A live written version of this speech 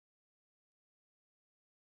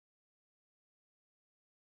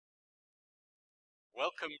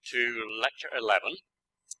Welcome to Lecture 11.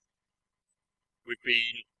 We've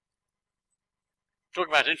been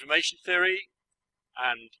talking about information theory,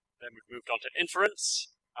 and then we've moved on to inference,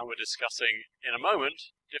 and we're discussing, in a moment,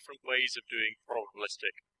 different ways of doing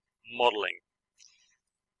probabilistic modeling.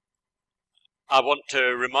 I want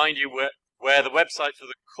to remind you where the website for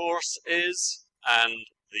the course is, and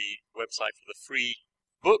the website for the free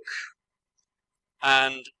book,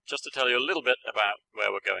 and just to tell you a little bit about where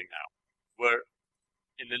we're going now. We're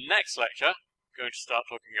in the next lecture going to start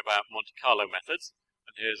talking about Monte Carlo methods,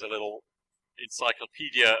 and here's a little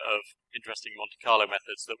encyclopedia of interesting Monte Carlo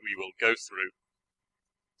methods that we will go through.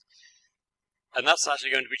 And that's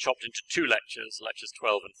actually going to be chopped into two lectures, lectures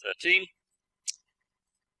 12 and 13.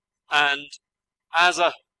 And as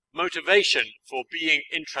a motivation for being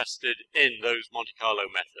interested in those Monte Carlo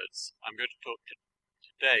methods, I'm going to talk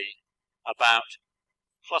today about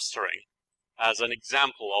clustering as an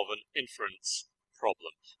example of an inference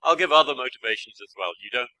problem. I'll give other motivations as well.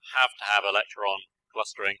 You don't have to have a lecture on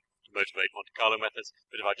clustering to motivate Monte Carlo methods,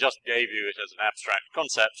 but if I just gave you it as an abstract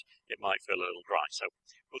concept, it might feel a little dry. So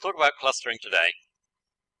we'll talk about clustering today.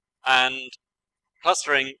 And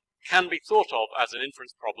clustering can be thought of as an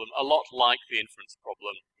inference problem, a lot like the inference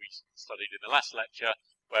problem we studied in the last lecture,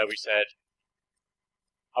 where we said,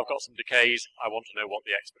 I've got some decays, I want to know what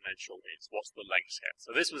the exponential is, what's the length scale.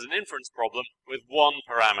 So this was an inference problem with one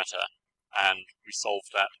parameter, and we solved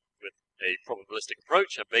that with a probabilistic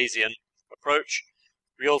approach, a Bayesian approach.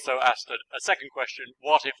 We also asked a second question,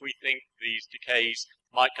 what if we think these decays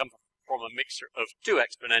might come from a mixture of two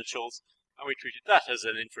exponentials, and we treated that as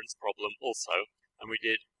an inference problem also, and we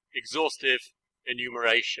did exhaustive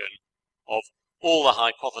enumeration of all the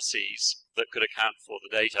hypotheses that could account for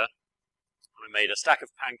the data. We made a stack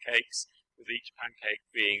of pancakes, with each pancake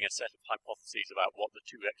being a set of hypotheses about what the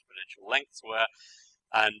two exponential lengths were,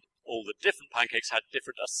 and all the different pancakes had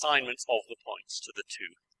different assignments of the points to the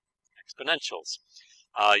two exponentials.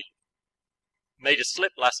 I made a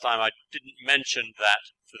slip last time. I didn't mention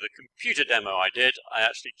that for the computer demo I did, I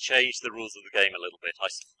actually changed the rules of the game a little bit.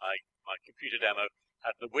 My computer demo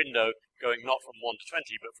had the window going not from 1 to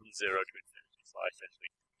 20, but from 0 to infinity. So I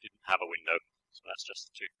essentially didn't have a window. So that's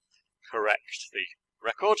just to correct the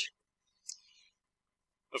record.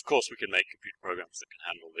 Of course, we can make computer programs that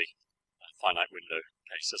can handle the finite window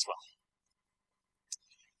case as well.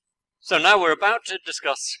 So now we're about to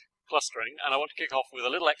discuss clustering, and I want to kick off with a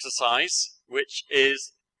little exercise, which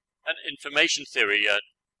is an information theory, a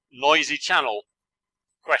noisy channel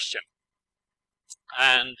question.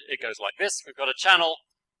 And it goes like this. We've got a channel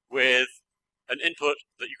with an input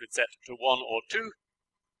that you could set to 1 or 2,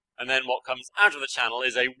 and then what comes out of the channel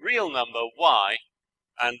is a real number, y,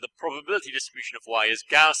 and the probability distribution of y is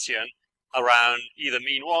Gaussian around either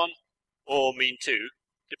mean 1 or mean 2,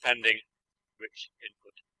 depending which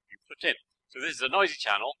input you put in. So this is a noisy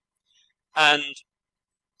channel, and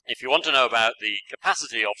if you want to know about the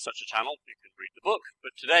capacity of such a channel, you can read the book,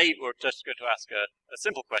 but today we're just going to ask a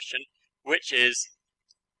simple question, which is,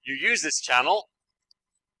 you use this channel,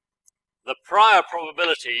 the prior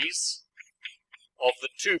probabilities of the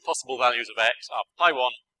two possible values of x are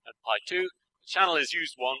pi1 and pi2, the channel is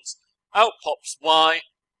used once, out pops y.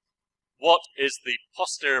 What is the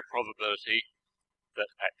posterior probability that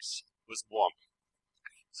x was 1?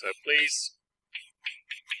 So please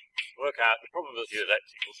work out the probability that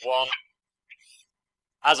x equals 1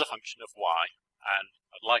 as a function of y, and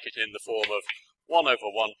I'd like it in the form of 1 over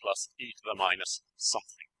 1 plus e to the minus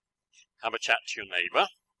something. Have a chat to your neighbour.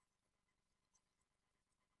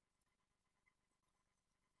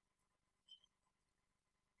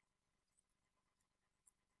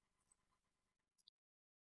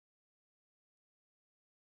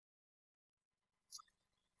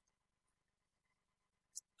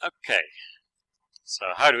 Okay,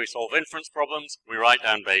 so how do we solve inference problems? We write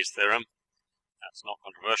down Bayes' theorem. That's not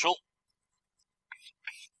controversial.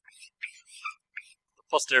 The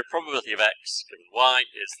posterior probability of x given y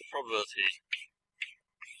is the probability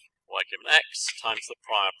y given x times the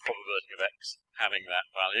prior probability of x having that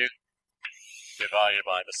value, divided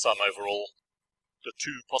by the sum over all the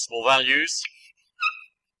two possible values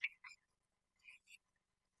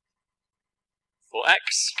for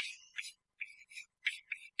x.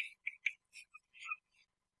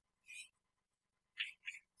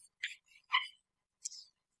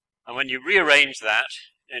 And when you rearrange that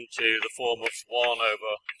into the form of 1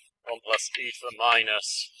 over 1 plus e to the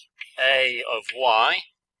minus a of y,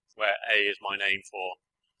 where a is my name for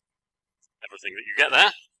everything that you get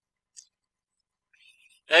there,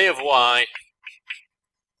 a of y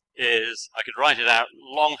is, I could write it out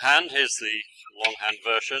longhand, here's the longhand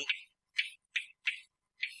version,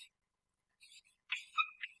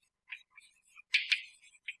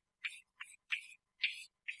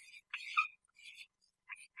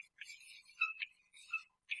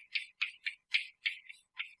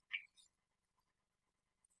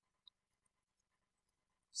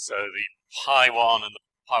 So the pi1 and the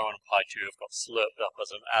pi1 and pi2 have got slurped up as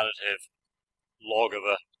an additive log of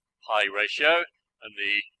a pi ratio, and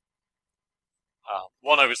the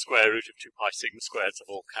 1 over square root of 2 pi sigma squareds have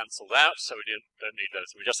all cancelled out, so we don't need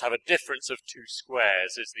those. We just have a difference of 2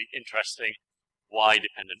 squares is the interesting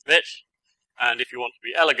y-dependent bit. And if you want to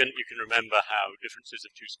be elegant, you can remember how differences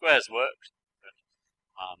of 2 squares work.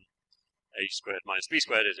 A squared minus b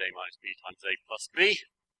squared is a minus b times a plus b.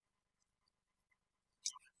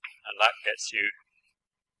 And that gets you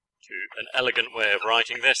to an elegant way of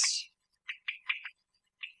writing this.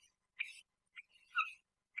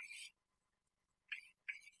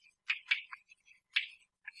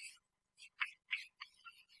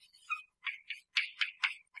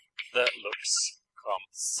 That looks comme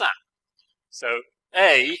ça. So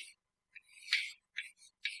a,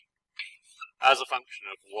 as a function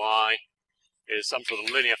of y, is some sort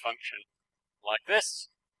of linear function like this,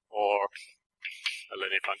 or a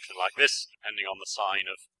linear function like this, depending on the sign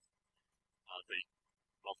of the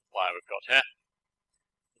multiplier we've got here.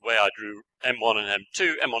 The way I drew m1 and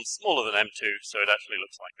m2, m1's smaller than m2, so it actually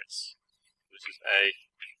looks like this. This is a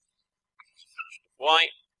function of y,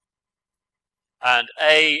 and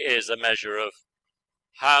a is a measure of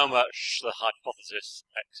how much the hypothesis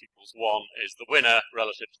x equals 1 is the winner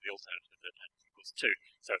relative to the alternative that x equals 2.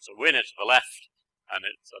 So it's a winner to the left, and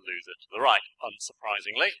it's a loser to the right,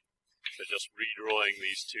 unsurprisingly. So just redrawing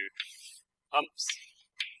these two humps.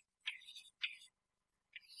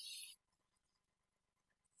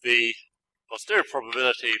 The posterior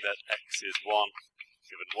probability that x is 1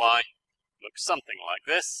 given y looks something like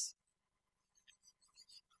this.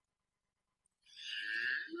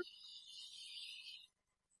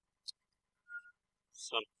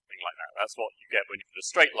 Something like that. That's what you get when you put a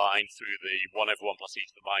straight line through the 1 over 1 plus e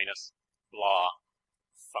to the minus blah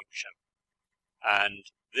function. And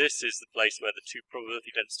this is the place where the two probability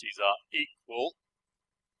densities are equal.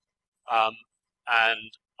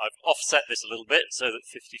 And I've offset this a little bit so that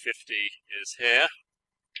 50-50 is here.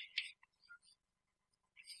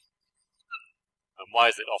 And why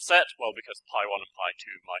is it offset? Well, because pi1 and pi2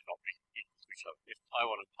 might not be equal to each other. If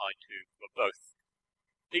pi1 and pi2 were both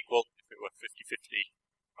equal, if it were 50-50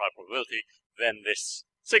 probability, then this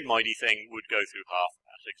sigmoidy thing would go through half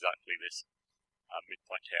at exactly this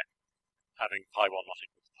midpoint here. Having pi1 not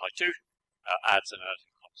equal to pi2 adds an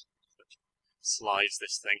additive constant that slides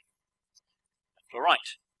this thing left or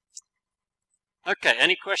right. Okay,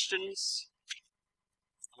 any questions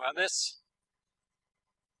about this?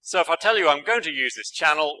 So if I tell you I'm going to use this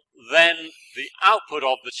channel, then the output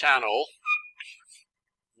of the channel,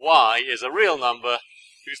 y, is a real number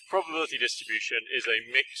whose probability distribution is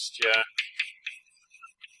a mixture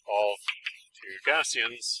of two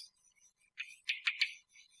Gaussians.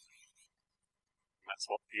 That's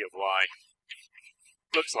what P of y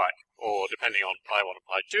looks like. Or depending on pi1 and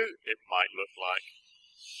pi2, it might look like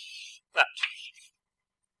that.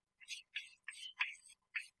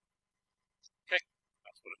 Okay,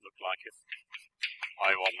 that's what it looked like if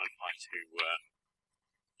pi1 and pi2 were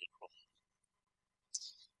equal.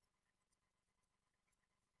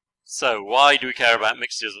 So why do we care about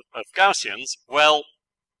mixtures of Gaussians? Well,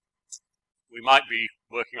 we might be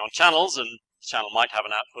working on channels, and the channel might have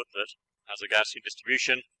an output that has a Gaussian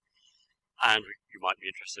distribution, and you might be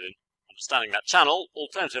interested in understanding that channel.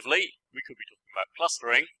 Alternatively, we could be talking about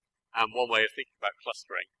clustering, and one way of thinking about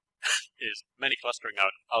clustering is many clustering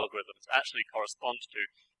algorithms actually correspond to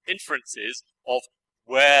inferences of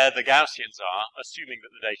where the Gaussians are, assuming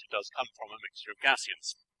that the data does come from a mixture of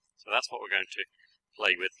Gaussians. So that's what we're going to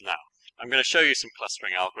play with now. I'm going to show you some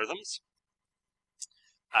clustering algorithms,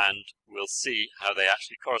 and we'll see how they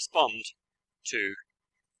actually correspond to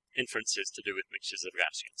inferences to do with mixtures of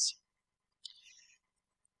Gaussians.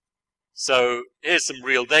 So here's some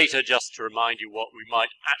real data just to remind you what we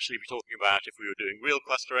might actually be talking about if we were doing real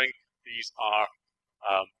clustering. These are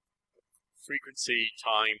frequency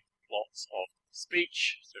time plots of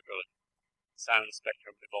speech. So we've got a sound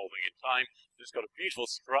spectrum evolving in time. It's got a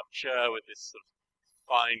beautiful structure with this sort of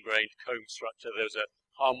fine-grained comb structure. Those are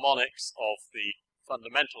harmonics of the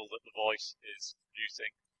fundamental that the voice is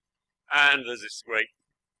producing. And there's this great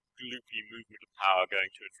loopy movement of power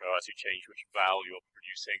going to and fro as you change which vowel you're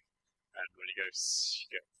producing. And when you go, you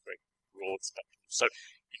get a very broad spectrum. So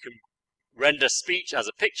you can render speech as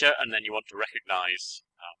a picture, and then you want to recognize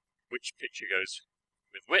which picture goes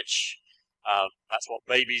with which. That's what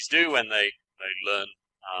babies do when they learn,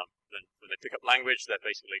 when they pick up language. They're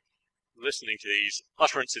basically listening to these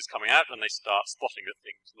utterances coming out, and they start spotting that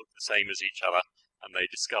things look the same as each other, and they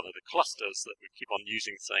discover the clusters that we keep on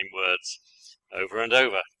using the same words over and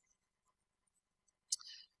over.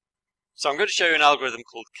 So I'm going to show you an algorithm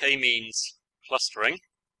called k-means clustering,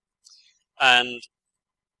 and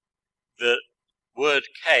the word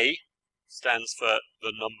k stands for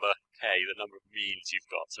the number k, the number of means you've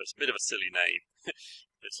got, so it's a bit of a silly name.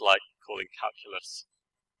 It's like calling calculus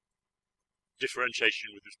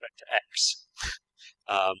differentiation with respect to x.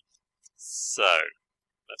 So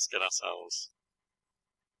let's get ourselves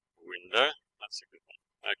a window. That's a good one.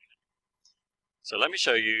 Okay. So let me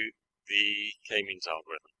show you the k-means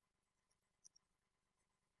algorithm.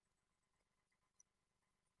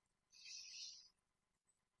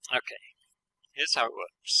 Okay, here's how it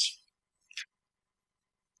works.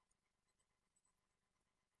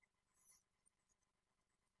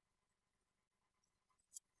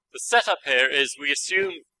 The setup here is we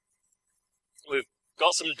assume we've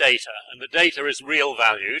got some data, and the data is real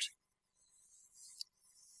valued.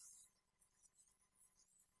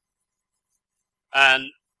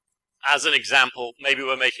 And as an example, maybe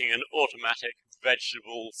we're making an automatic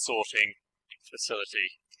vegetable sorting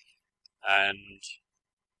facility. And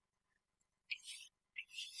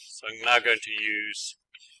so I'm now going to use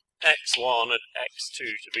x1 and x2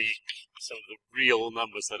 to be some of the real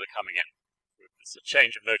numbers that are coming in. It's a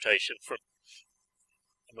change of notation from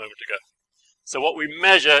a moment ago. So what we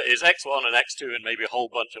measure is x1 and x2 and maybe a whole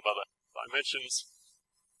bunch of other dimensions.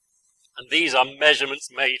 And these are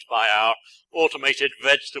measurements made by our automated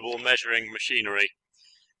vegetable measuring machinery.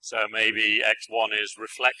 So maybe x1 is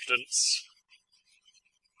reflectance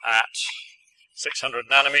at 600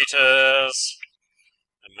 nanometers,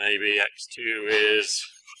 and maybe x2 is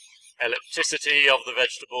ellipticity of the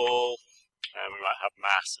vegetable, and we might have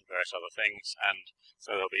mass and various other things, and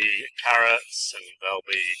so there'll be carrots and there'll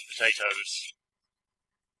be potatoes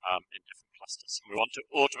in different clusters. We want to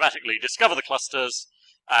automatically discover the clusters,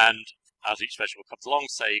 and as each vegetable comes along,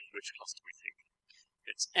 say which cluster we think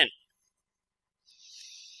it's in.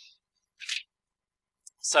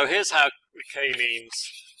 So here's how the k-means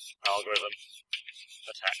algorithm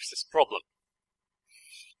attacks this problem.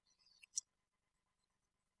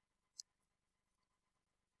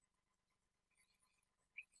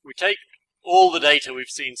 We take all the data we've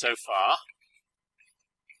seen so far,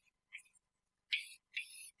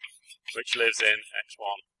 which lives in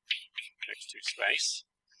x1, x2 space,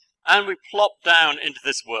 and we plop down into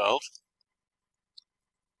this world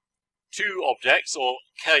two objects, or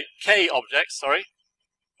k objects, sorry.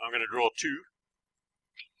 I'm going to draw two.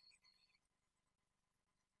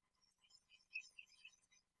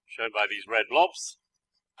 Shown by these red blobs.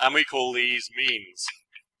 And we call these means.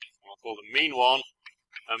 I'll call them mean 1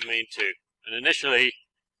 and mean 2. And initially,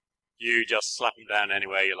 you just slap them down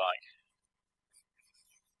anywhere you like.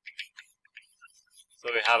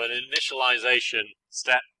 So we have an initialization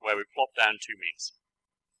step where we plop down two means.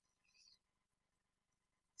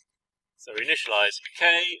 So we initialize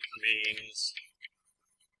k means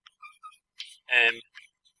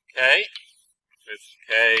mk, with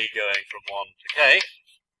k going from 1 to k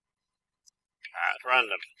at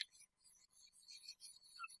random.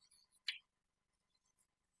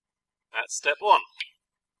 That's step 1.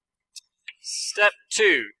 Step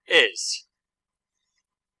 2 is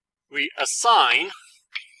we assign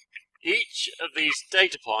each of these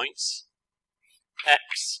data points,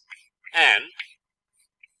 x, n,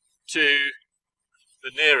 to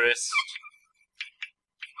the nearest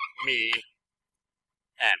mean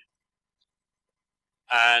m.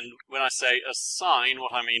 And when I say assign,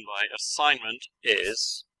 what I mean by assignment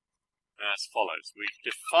is as follows. We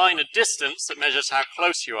define a distance that measures how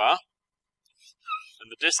close you are,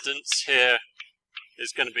 and the distance here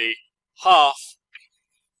is going to be half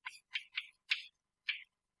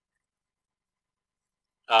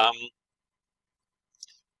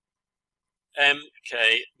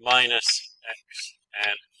mk minus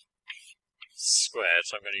xn squared.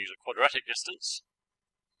 So I'm going to use a quadratic distance,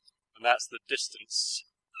 and that's the distance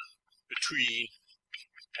between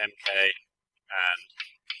mk and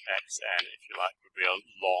xn, if you like, would be a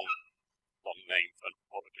long name for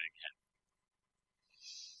what we're doing here.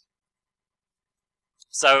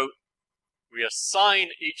 So we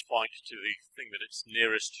assign each point to the thing that it's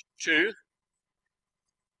nearest to,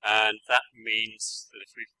 and that means that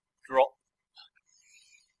if we drop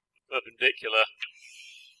perpendicular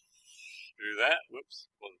through that, whoops,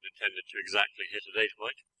 wasn't intended to exactly hit a data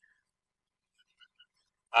point,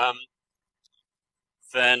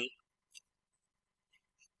 then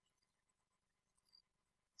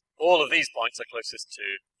all of these points are closest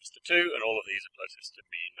to Mr. 2, and all of these are closest to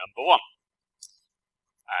mean number 1,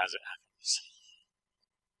 as it happens.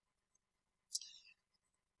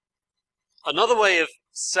 Another way of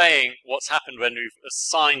saying what's happened when we've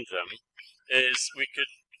assigned them is we could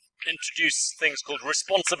introduce things called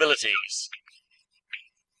responsibilities.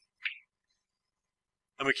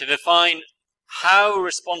 And we can define how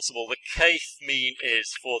responsible the kth mean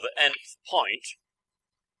is for the nth point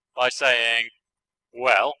by saying,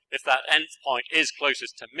 well, if that nth point is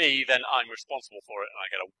closest to me, then I'm responsible for it, and I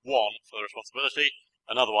get a 1 for the responsibility,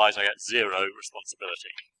 and otherwise I get 0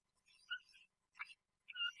 responsibility.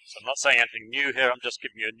 So I'm not saying anything new here, I'm just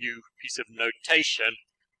giving you a new piece of notation,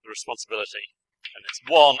 the responsibility. And it's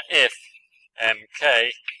 1 if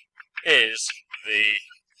MK is the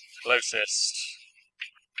closest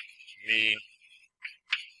mean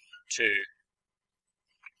to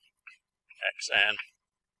xn,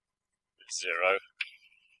 is 0.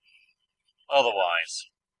 Otherwise.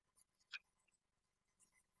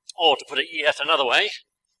 Or to put it yet another way,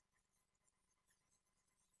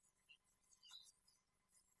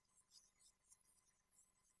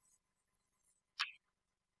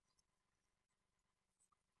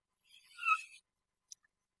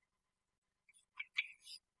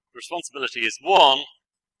 responsibility is 1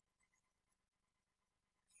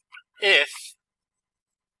 if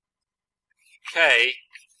k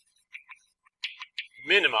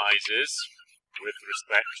minimizes with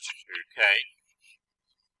respect to k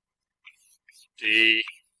d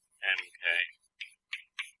mk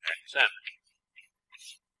xn.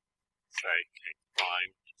 Say k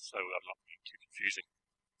prime, so I'm not being too confusing.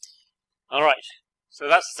 Alright, so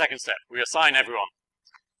that's the second step. We assign everyone.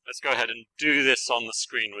 Let's go ahead and do this on the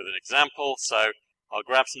screen with an example. So I'll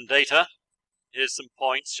grab some data. Here's some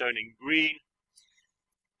points shown in green.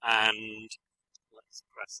 And let's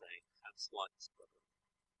press a cancel lights button.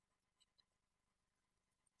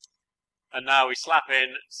 And now we slap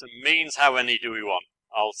in some means. How many do we want?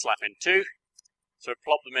 I'll slap in 2. So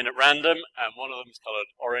plop them in at random, and one of them is coloured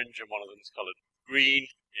orange and one of them is coloured green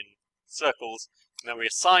in circles. And then we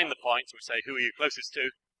assign the points. We say, who are you closest to?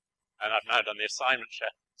 And I've now done the assignment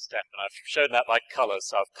step, and I've shown that by colours.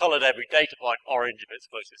 So I've coloured every data point orange if it's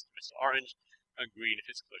closest to Mr. Orange, and green if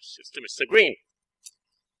it's closest to Mr. Green.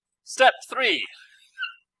 Step 3.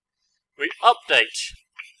 We update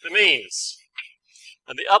the means.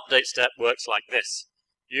 And the update step works like this.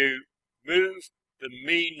 You move the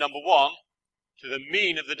mean number 1 to the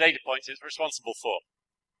mean of the data points it's responsible for.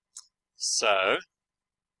 So,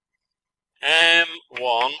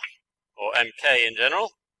 M1, or MK in general,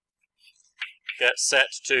 gets set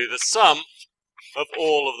to the sum of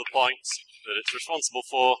all of the points that it's responsible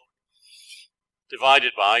for,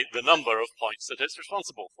 divided by the number of points that it's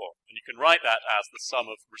responsible for. And you can write that as the sum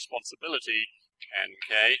of responsibility,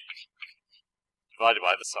 NK, divided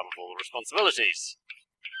by the sum of all the responsibilities.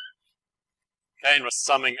 Okay, and we're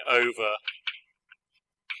summing over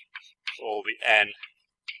all the n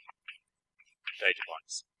data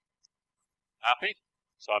points. Happy?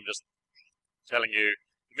 So I'm just telling you,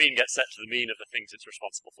 the mean gets set to the mean of the things it's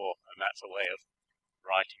responsible for, and that's a way of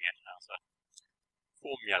writing it as a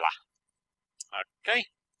formula. Okay,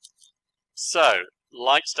 so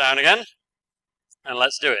lights down again, and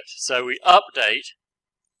let's do it. So we update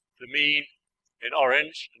the mean in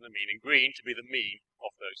orange and the mean in green to be the mean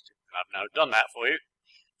of those two. And I've now done that for you.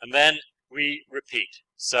 And then we repeat.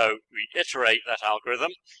 So we iterate that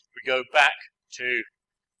algorithm. We go back to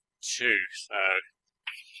 2. So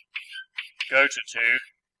go to 2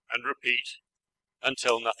 and repeat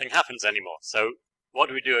until nothing happens anymore. So what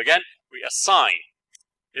do we do again? We assign.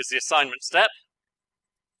 Here's the assignment step.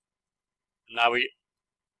 Now we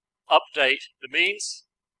update the means.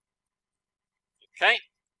 Okay.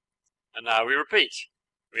 And now we repeat.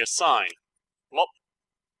 We assign. Plop.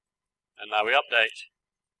 And now we update.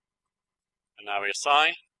 And now we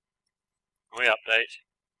assign. And we update.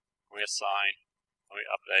 And we assign. And we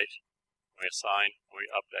update. And we assign. And we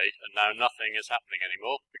update. And now nothing is happening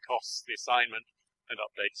anymore because the assignment and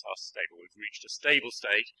updates are stable. We've reached a stable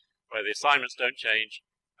state where the assignments don't change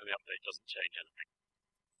and the update doesn't change anything.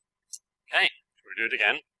 Okay, we'll do it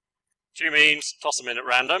again. 2 means, toss them in at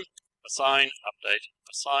random. Assign, update,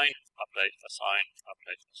 assign, update, assign,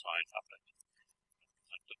 update, assign, update.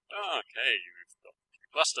 Okay, you've got 2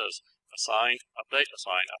 clusters. Assign, update,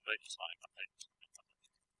 assign, update, assign, update, update.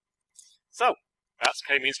 So, that's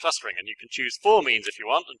k-means clustering, and you can choose 4 means if you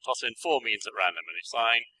want, and toss in 4 means at random, and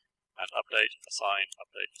assign, and update, assign,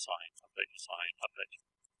 update, assign, update, assign, update.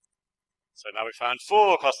 So now we've found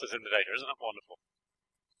 4 clusters in the data, isn't that wonderful?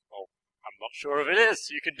 Well, I'm not sure if it is.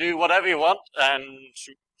 You can do whatever you want, and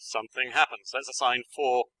something happens. Let's assign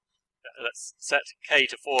 4, let's set k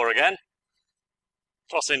to 4 again.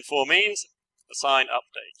 Toss in 4 means, assign,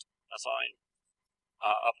 update, assign,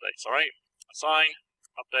 update, sorry, assign,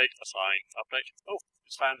 update, assign, update. Oh,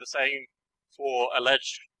 it's found the same 4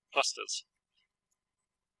 alleged clusters.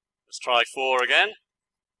 Let's try 4 again.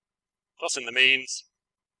 Plus in the means,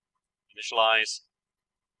 initialize,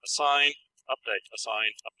 assign, update,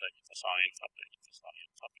 assign, update, assign, update, assign,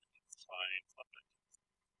 update, assign, update.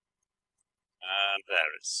 And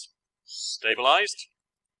there it's stabilized.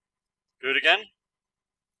 Do it again.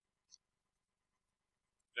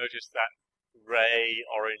 Notice that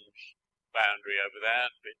gray-orange boundary over there,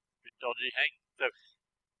 a bit dodgy, hey? So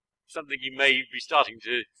something you may be starting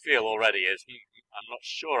to feel already is, I'm not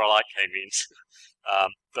sure I like k-means.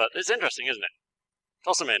 But it's interesting, isn't it?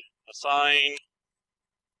 Toss them in. Assign,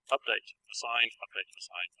 update, assign, update,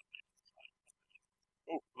 assign, update, assign, update.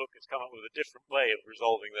 Oh, look, it's come up with a different way of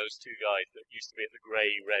resolving those two guys that used to be at the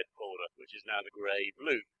grey-red border, which is now the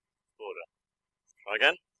grey-blue border. Try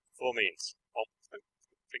again. 4 means.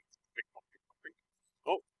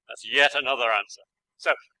 Oh, that's yet another answer.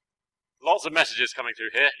 So, lots of messages coming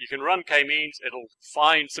through here. You can run k-means, it'll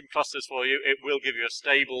find some clusters for you, it will give you a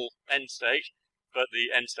stable end state, but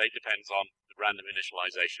the end state depends on the random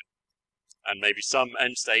initialization. And maybe some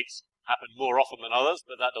end states happen more often than others,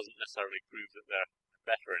 but that doesn't necessarily prove that they're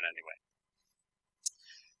better in any way.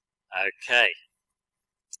 Okay.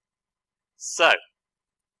 So,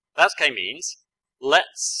 that's k-means.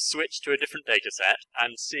 Let's switch to a different data set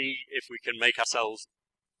and see if we can make ourselves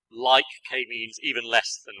like k-means even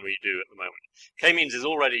less than we do at the moment. K-means is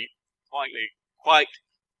already quite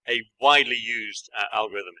a widely used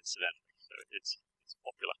algorithm, incidentally, so it's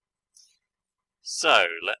popular.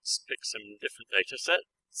 So let's pick some different data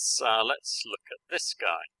sets. Let's look at this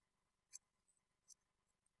guy.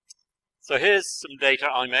 So here's some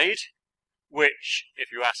data I made, which,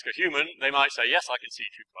 if you ask a human, they might say, yes, I can see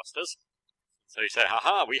 2 clusters. So you say,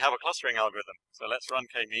 haha, we have a clustering algorithm. So let's run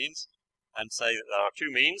k-means and say that there are 2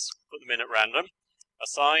 means, put them in at random,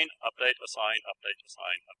 assign, update, assign, update,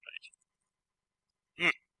 assign, update.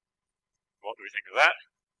 What do we think of that?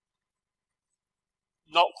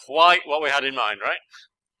 Not quite what we had in mind, right?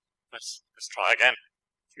 Let's try again.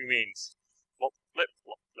 2 means. Flop, flip,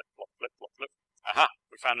 flop, flip, flop, flip, flop, flip. Aha,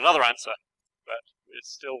 we found another answer, but it's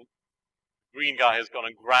still, the green guy has gone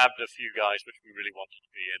and grabbed a few guys which we really wanted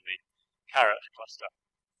to be in the carrot cluster.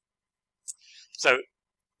 So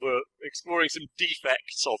we're exploring some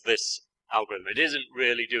defects of this algorithm. It isn't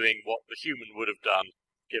really doing what the human would have done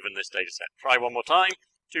given this data set. Try one more time.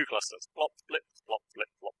 2 clusters. Flop, flip, flop, flip,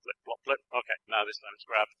 flop, flip, flop, flip. Okay, now this time it's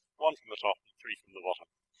grabbed 1 from the top and 3 from the bottom.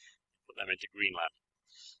 Put them into Greenland.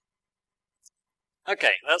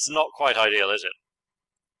 Okay, that's not quite ideal, is it?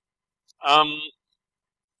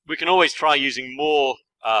 We can always try using more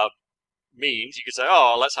means. You could say,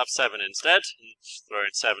 oh, let's have 7 instead, and just throw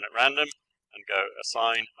in 7 at random, and go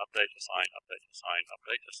assign, update, assign, update, assign,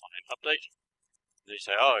 update, assign, update. And you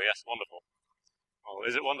say, oh, yes, wonderful. Well,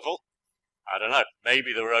 is it wonderful? I don't know.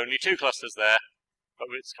 Maybe there were only 2 clusters there,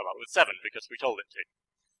 but it's come up with 7 because we told it to.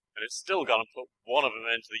 And it's still gone and put one of them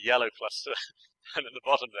into the yellow cluster and at the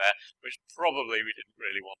bottom there, which probably we didn't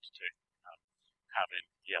really want to have in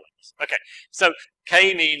yellows. Okay, so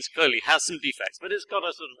k-means clearly has some defects, but it's got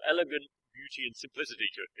a sort of elegant beauty and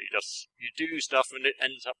simplicity to it. You do stuff and it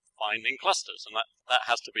ends up finding clusters, and that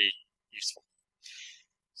has to be useful.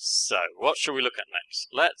 So, what shall we look at next?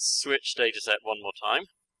 Let's switch dataset one more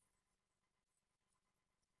time.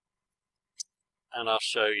 And I'll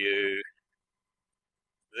show you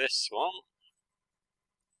this one.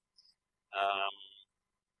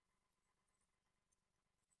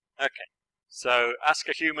 Okay, so ask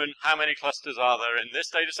a human, how many clusters are there in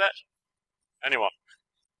this dataset? Anyone?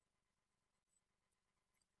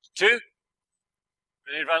 2?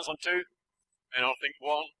 Any advance on 2? Anyone think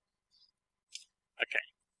 1? Okay,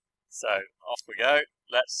 so off we go.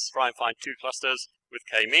 Let's try and find 2 clusters with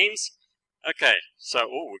k-means. Okay, so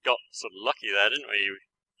we got sort of lucky there, didn't we?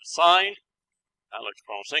 Assign, that looks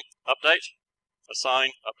promising. Update, assign,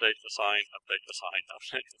 update, assign, update, assign,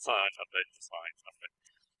 update, assign, update, assign, update.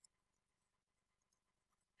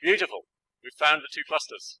 Beautiful. We've found the 2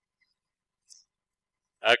 clusters.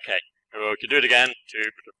 Okay, we can do it again. 2,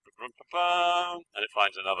 and it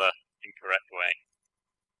finds another incorrect way.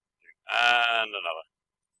 And another.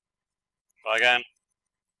 Try again.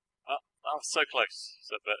 Oh, so close,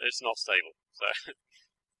 but it's not stable. So,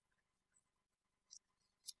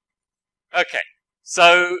 okay,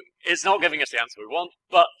 so it's not giving us the answer we want,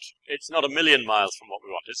 but it's not a million miles from what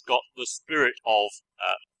we want. It's got the spirit of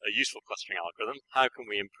a useful clustering algorithm. How can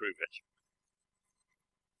we improve it?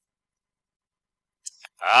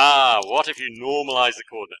 What if you normalize the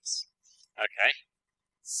coordinates? Okay,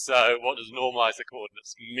 so what does normalize the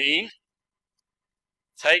coordinates mean?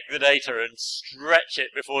 Take the data and stretch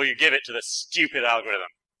it before you give it to the stupid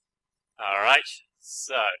algorithm. Alright,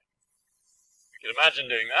 so we You can imagine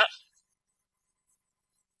doing that.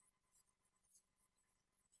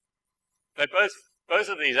 They both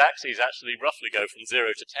of these axes actually roughly go from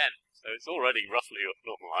 0 to 10, so it's already roughly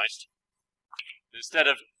normalized. Instead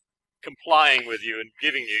of complying with you and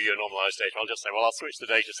giving you your normalized data, I'll just say, well, I'll switch the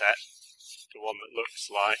data set to one that looks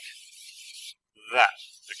like that,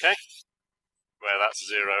 okay? Where that's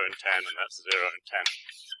 0 and 10, and that's 0 and 10.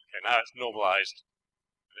 Okay, now it's normalized,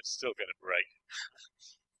 and it's still going to break.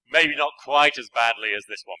 Maybe not quite as badly as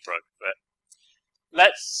this one broke, but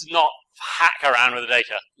let's not hack around with the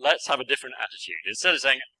data. Let's have a different attitude. Instead of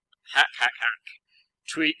saying hack, hack, hack,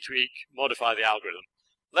 tweak, tweak, modify the algorithm,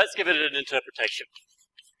 let's give it an interpretation.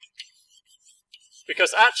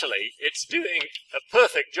 Because actually, it's doing a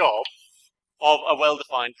perfect job of a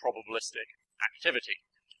well-defined probabilistic activity.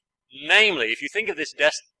 Namely, if you think of this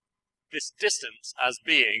distance as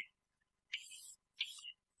being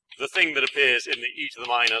the thing that appears in the e to the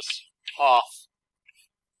minus half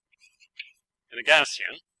in a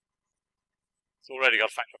Gaussian, it's already got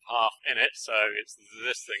a factor of half in it, so it's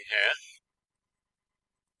this thing here.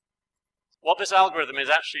 What this algorithm is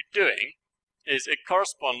actually doing is it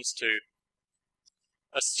corresponds to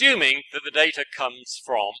assuming that the data comes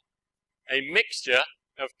from a mixture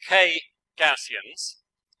of k Gaussians.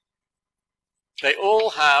 They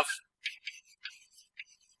all have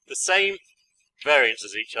the same variance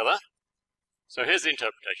as each other. So here's the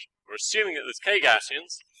interpretation. We're assuming that there's k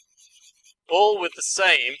Gaussians, all with the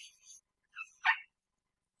same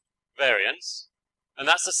variance, and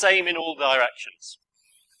that's the same in all directions.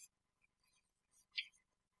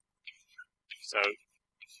 So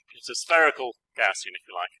it's a spherical Gaussian, if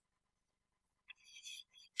you like.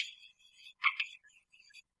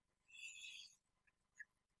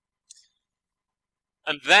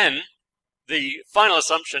 And then the final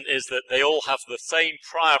assumption is that they all have the same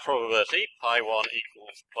prior probability, pi1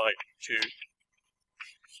 equals pi2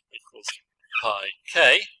 equals pi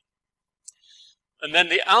k. And then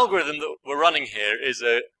the algorithm that we're running here is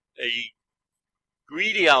a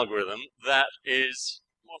greedy algorithm that is,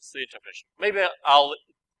 what's the interpretation? Maybe I'll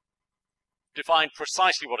define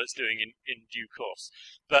precisely what it's doing in due course.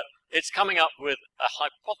 But it's coming up with a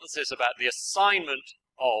hypothesis about the assignment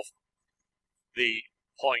of the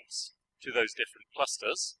points to those different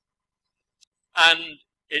clusters. And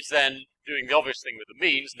it's then doing the obvious thing with the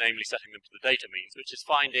means, namely setting them to the data means, which is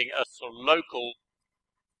finding a sort of local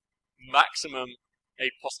maximum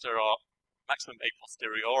a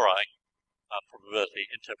posteriori probability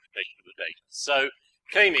interpretation of the data. So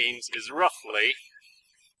k-means is roughly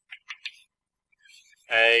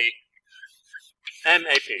a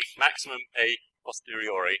MAP, maximum a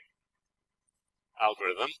posteriori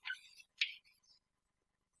algorithm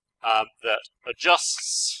that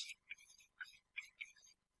adjusts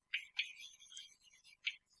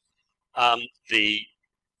the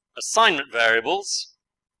assignment variables,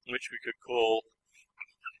 which we could call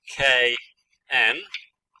kn,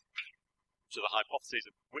 which are the hypotheses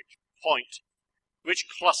of which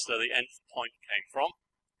cluster the nth point came from,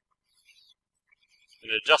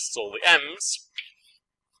 and it adjusts all the m's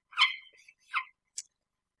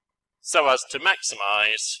so as to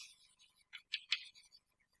maximize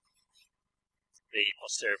the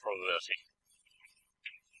posterior probability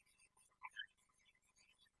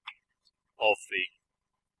of the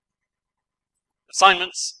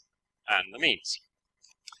assignments and the means.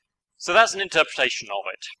 So that's an interpretation of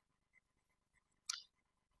it.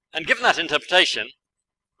 And given that interpretation,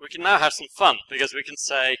 we can now have some fun, because we can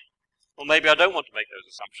say, well, maybe I don't want to make those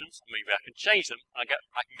assumptions, or maybe I can change them, and I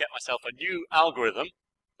can get myself a new algorithm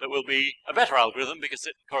that will be a better algorithm because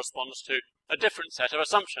it corresponds to a different set of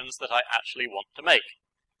assumptions that I actually want to make.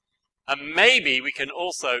 And maybe we can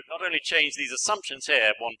also not only change these assumptions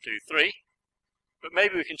here, 1, 2, 3, but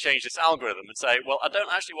maybe we can change this algorithm and say, well, I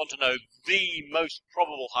don't actually want to know the most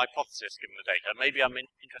probable hypothesis given the data. Maybe I'm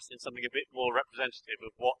interested in something a bit more representative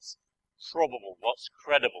of what's probable, what's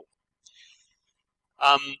credible.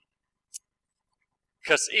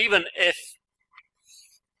 Because even if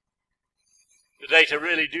the data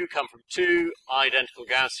really do come from two identical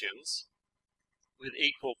Gaussians with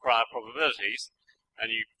equal prior probabilities,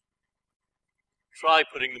 and you try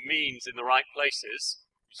putting the means in the right places,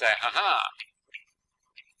 you say, ha-ha,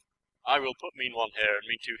 I will put mean 1 here and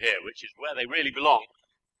mean 2 here, which is where they really belong.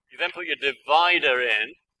 You then put your divider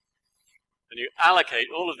in, and you allocate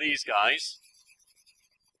all of these guys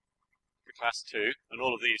to class 2, and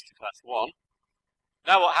all of these to class 1.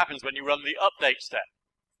 Now what happens when you run the update step?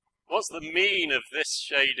 What's the mean of this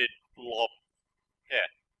shaded blob here?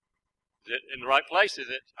 Is it in the right place? Is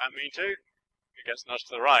it at mean 2? It gets nudged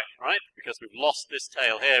to the right, right? Because we've lost this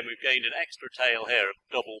tail here, and we've gained an extra tail here of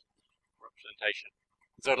double representation. computation.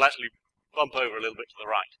 So it'll actually bump over a little bit to the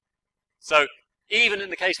right. So even in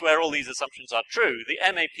the case where all these assumptions are true, the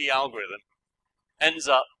MAP algorithm ends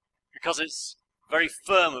up, because it's very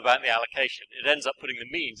firm about the allocation, it ends up putting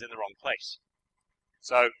the means in the wrong place.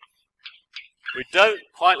 So we don't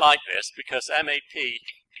quite like this because MAP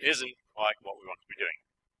isn't quite what we want to be doing.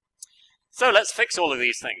 So let's fix all of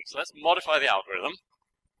these things. Let's modify the algorithm.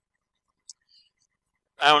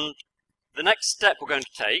 And the next step we're going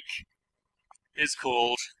to take is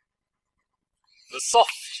called the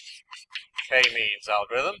soft k-means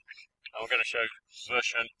algorithm. And we're going to show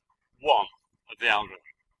version 1 of the algorithm.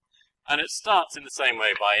 And it starts in the same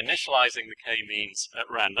way by initializing the k-means at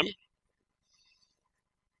random.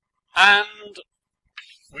 And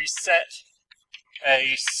we set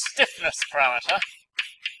a stiffness parameter,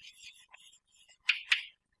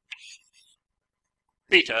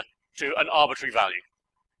 beta, to an arbitrary value.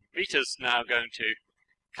 Beta's now going to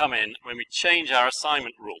come in when we change our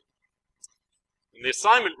assignment rule. And the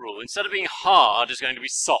assignment rule, instead of being hard, is going to be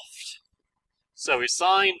soft. So we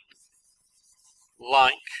assign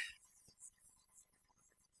like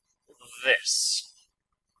this.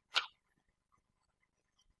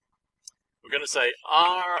 We're going to say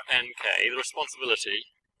RNK, the responsibility,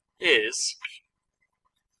 is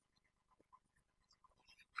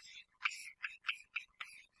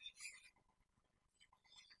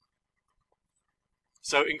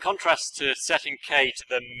so in contrast to setting k to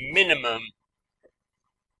the minimum,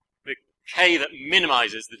 the k that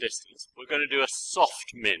minimizes the distance, we're going to do a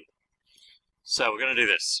soft min. So we're going to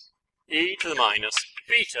do this. E to the minus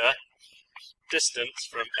beta distance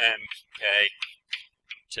from mk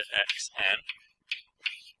to xn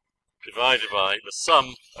divided by the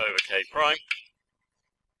sum over k prime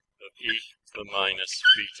of e to the minus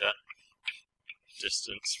beta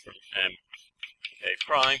distance from mk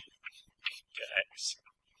prime to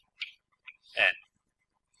xn.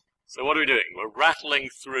 So what are we doing? We're rattling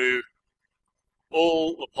through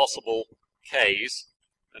all the possible k's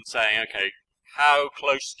and saying, okay, how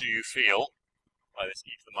close do you feel by this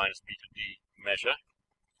e to the minus beta d measure?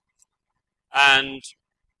 And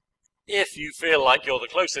if you feel like you're the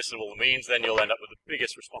closest of all the means, then you'll end up with the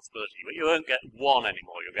biggest responsibility. But you won't get 1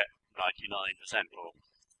 anymore, you'll get 99% or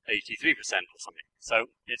 83% or something. So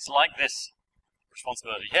it's like this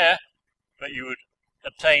responsibility here, but you would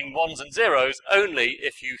obtain 1s and 0s only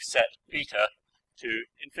if you set beta to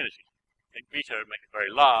infinity. Make beta and make it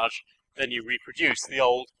very large, then you reproduce the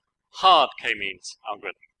old hard k-means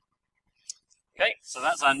algorithm. Okay, so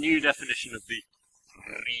that's our new definition of the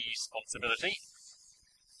responsibility.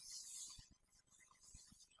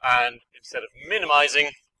 And instead of minimizing,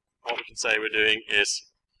 what we can say we're doing is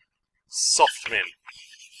soft min.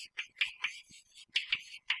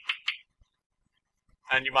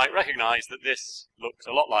 And you might recognize that this looks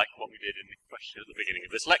a lot like what we did in the question at the beginning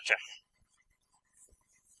of this lecture.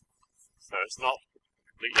 So it's not a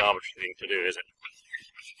completely arbitrary thing to do, is it?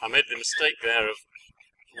 I made the mistake there of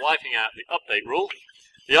wiping out the update rule.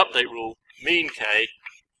 The update rule, mean k,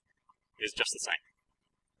 is just the same.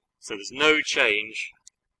 So there's no change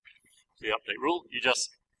to the update rule. You just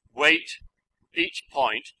weight each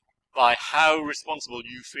point by how responsible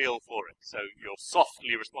you feel for it. So you're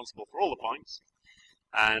softly responsible for all the points,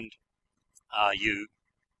 and you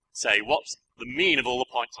say what's the mean of all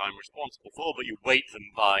the points I'm responsible for, but you weight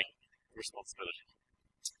them by responsibility.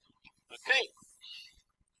 Okay.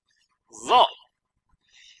 So,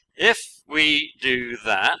 if we do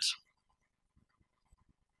that,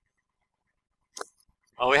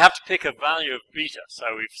 well, we have to pick a value of beta.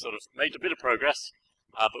 So we've sort of made a bit of progress,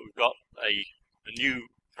 but we've got a new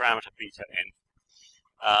parameter beta in.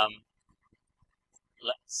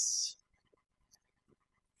 Let's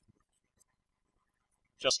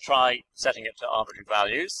just try setting it to arbitrary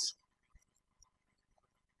values.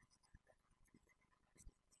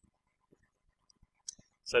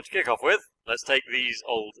 So to kick off with, let's take these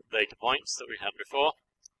old data points that we had before.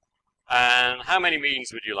 And how many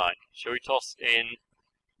means would you like? Shall we toss in,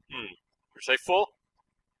 we say 4?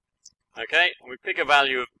 Okay, and we pick a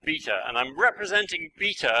value of beta, and I'm representing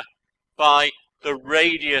beta by the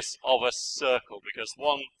radius of a circle, because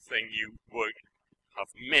one thing you would have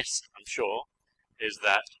missed, I'm sure, is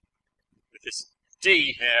that with this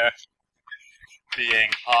d here being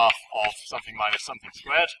half of something minus something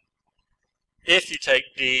squared, if you take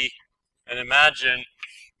d and imagine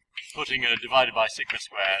putting a divided by sigma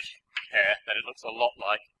squared here, then it looks a lot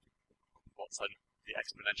like what's the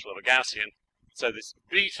exponential of a Gaussian. So this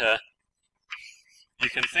beta you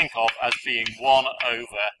can think of as being 1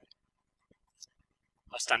 over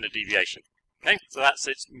a standard deviation. Okay, so that's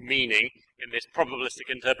its meaning in this probabilistic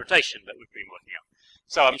interpretation that we've been working on.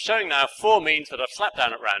 So I'm showing now 4 means that I've slapped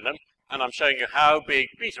down at random, and I'm showing you how big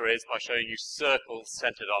beta is by showing you circles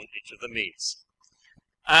centered on each of the means.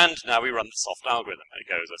 And now we run the soft algorithm. It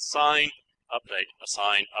goes assign, update,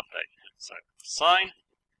 assign, update. So assign,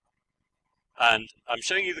 and I'm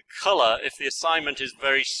showing you the color if the assignment is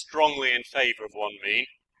very strongly in favor of one mean,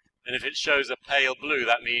 and if it shows a pale blue,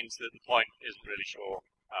 that means that the point isn't really sure.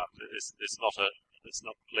 It's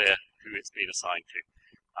not clear who it's been assigned to.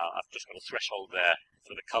 I've just got a threshold there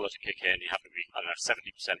for the color to kick in. You have to be, I don't know, 70%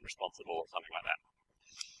 responsible or something like that.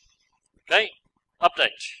 Okay,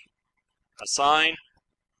 update, assign,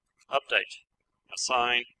 update,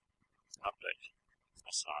 assign, update,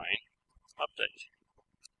 assign, update,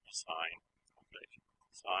 assign, update,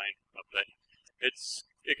 assign, update. It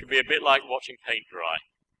can be a bit like watching paint dry.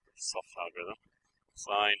 Soft algorithm.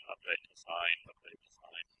 Assign, update, assign, update,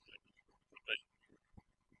 assign, update, update.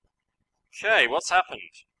 Okay, what's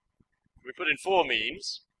happened? We put in 4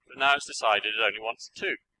 means, but now it's decided it only wants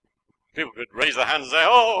 2. People could raise their hands and say,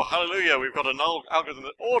 oh, hallelujah, we've got an algorithm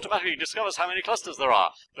that automatically discovers how many clusters there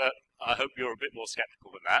are. But I hope you're a bit more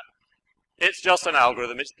skeptical than that. It's just an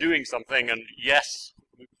algorithm, it's doing something, and yes,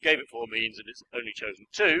 we gave it 4 means and it's only chosen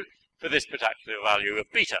 2 for this particular value of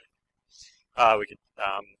beta. We could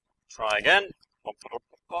try again.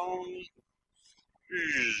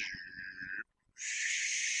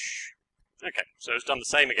 Okay, so it's done the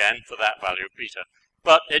same again for that value of beta.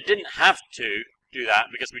 But it didn't have to do that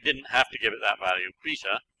because we didn't have to give it that value of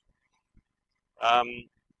beta. What are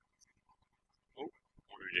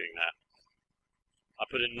we doing now? I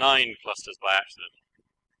put in 9 clusters by accident.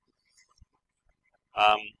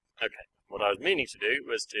 Okay, what I was meaning to do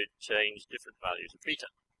was to change different values of beta.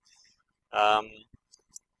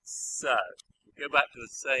 So, we go back to the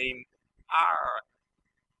same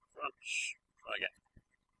crunch. Try again.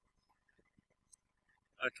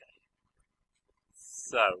 Okay.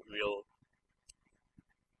 So, we'll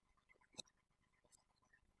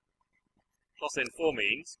toss in 4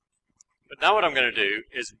 means. But now what I'm going to do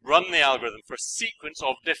is run the algorithm for a sequence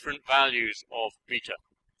of different values of beta.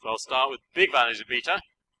 So I'll start with big values of beta,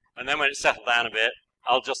 and then when it's settled down a bit,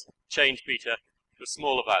 I'll just change beta to a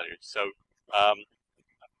smaller value. So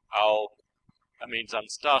that means I'm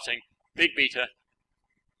starting big beta.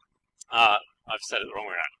 I've set it the wrong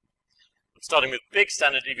way around. I'm starting with big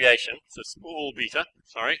standard deviation, so small beta,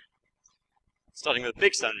 sorry. Starting with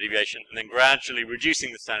big standard deviation, and then gradually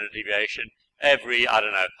reducing the standard deviation every, I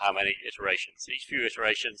don't know how many iterations. Each few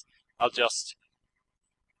iterations, I'll just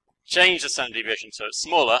change the standard deviation so it's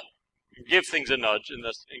smaller, give things a nudge, and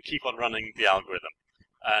keep on running the algorithm.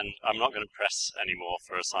 And I'm not going to press anymore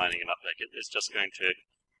for assigning an update. It's just going to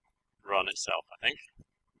run itself, I think.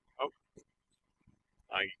 Oh.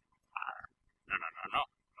 No.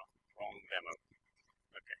 Wrong demo.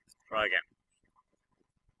 Okay, try again.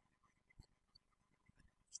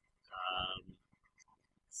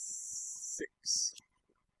 6.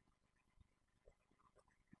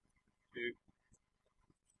 2.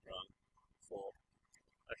 Run. 4.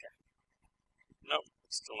 Okay. No,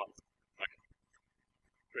 still not. Okay.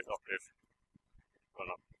 With octave. Run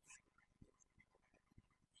up.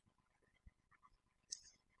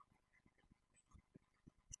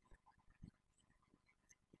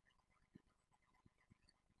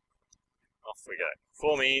 Off we go.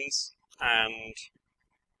 4 means, and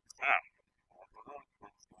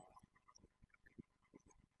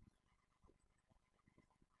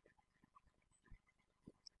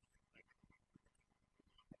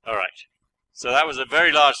Alright, so that was a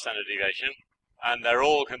very large standard deviation, and they're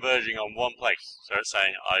all converging on one place. So it's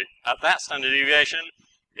saying, at that standard deviation,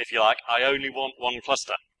 if you like, I only want 1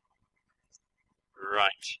 cluster.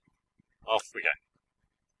 Right, off we go.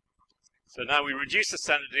 So now we reduce the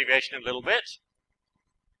standard deviation a little bit,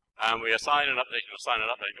 and we assign an update and assign an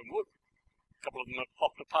update, and whoop, a couple of them have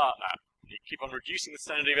popped apart now. You keep on reducing the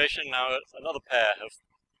standard deviation, now another pair have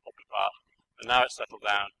popped apart, and now it's settled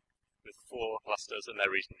down with 4 clusters, and they're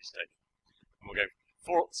reasonably stable. And we're going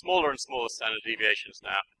for smaller and smaller standard deviations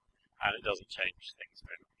now, and it doesn't change things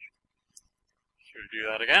very much. Should we do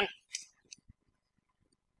that again?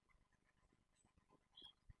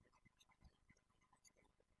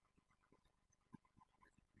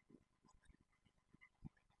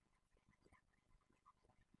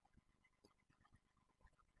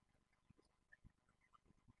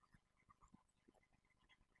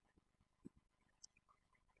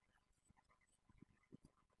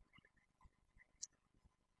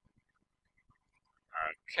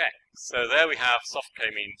 Okay, so there we have soft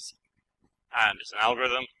k-means, and it's an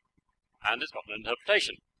algorithm, and it's got an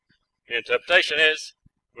interpretation. The interpretation is,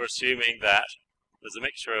 we're assuming that there's a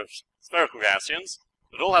mixture of spherical Gaussians,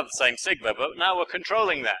 that all have the same sigma, but now we're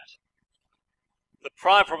controlling that. The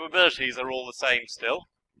prior probabilities are all the same still,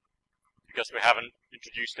 because we haven't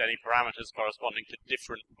introduced any parameters corresponding to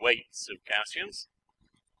different weights of Gaussians.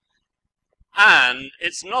 And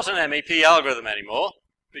it's not an MAP algorithm anymore,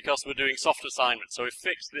 because we're doing soft assignment. So we've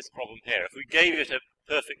fixed this problem here. If we gave it a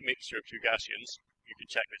perfect mixture of two Gaussians, you can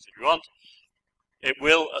check this if you want, it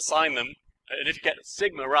will assign them, and if you get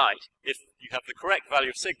sigma right, if you have the correct value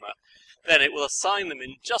of sigma, then it will assign them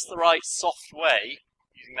in just the right soft way,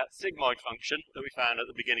 using that sigmoid function that we found at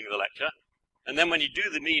the beginning of the lecture. And then when you do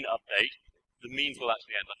the mean update, the means will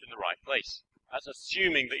actually end up in the right place. That's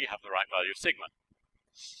assuming that you have the right value of sigma.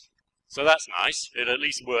 So that's nice. It at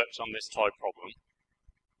least works on this toy problem.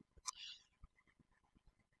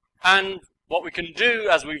 And what we can do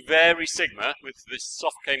as we vary sigma with this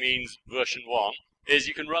soft k-means version 1 is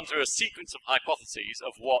you can run through a sequence of hypotheses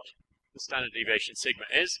of what the standard deviation sigma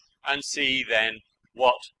is and see then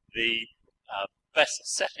what the best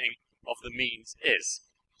setting of the means is.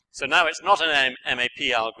 So now it's not an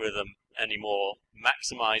MAP algorithm anymore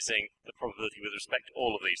maximizing the probability with respect to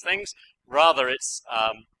all of these things. Rather, it's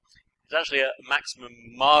actually a maximum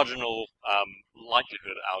marginal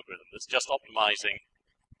likelihood algorithm that's just optimizing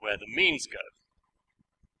where the means go,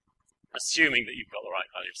 assuming that you've got the right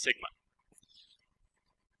value of sigma.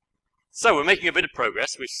 So we're making a bit of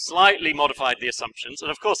progress. We've slightly modified the assumptions,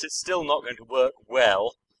 and of course it's still not going to work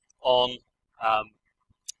well on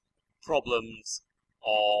problems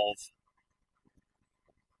of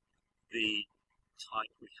the type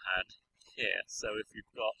we had here. So if you've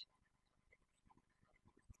got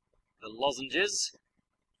the lozenges,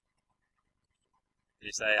 and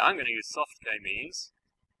you say, I'm going to use soft k-means,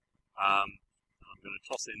 I'm going to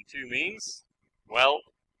toss in two means, well,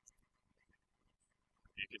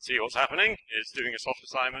 you can see what's happening. It's doing a soft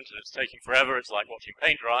assignment and it's taking forever. It's like watching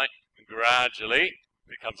paint dry, and gradually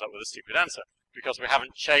it comes up with a stupid answer because we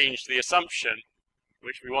haven't changed the assumption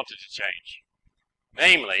which we wanted to change.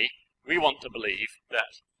 Namely, we want to believe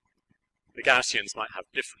that the Gaussians might have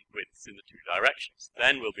different widths in the two directions.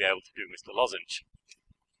 Then we'll be able to do Mr. Lozenge.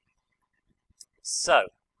 So,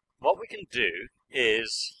 what we can do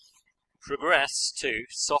is progress to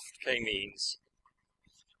soft k-means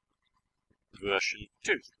version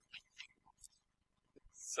 2.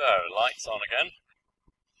 So, lights on again.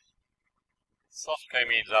 Soft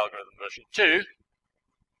k-means algorithm version 2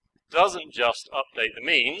 doesn't just update the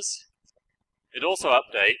means, it also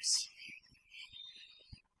updates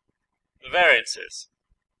the variances.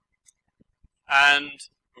 And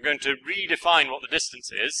we're going to redefine what the distance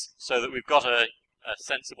is so that we've got a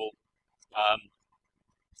sensible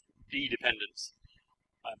d-dependence.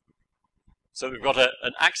 So we've got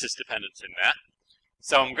an axis dependence in there.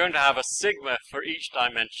 So I'm going to have a sigma for each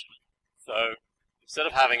dimension. So instead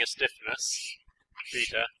of having a stiffness,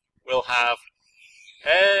 theta, we'll have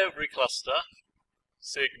every cluster,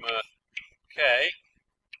 sigma k,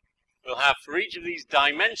 we'll have for each of these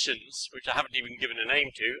dimensions, which I haven't even given a name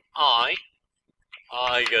to, I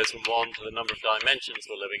goes from 1 to the number of dimensions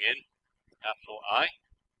we're living in, capital I.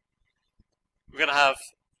 We're going to have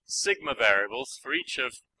sigma variables for each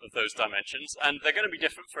of those dimensions, and they're going to be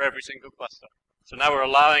different for every single cluster. So now we're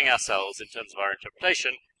allowing ourselves, in terms of our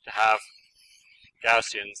interpretation, to have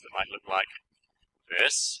Gaussians that might look like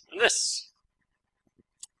this and this.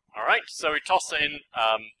 Alright, so we toss in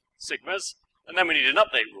sigmas, and then we need an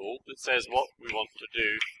update rule that says what we want to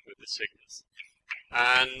do with the sigmas.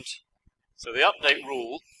 And so the update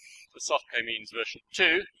rule for soft k-means version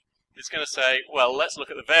 2 is going to say, well, let's look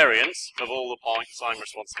at the variance of all the points I'm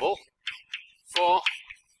responsible for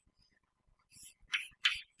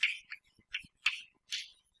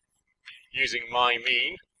using my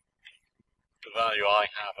mean, the value I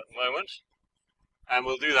have at the moment, and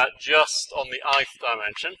we'll do that just on the ith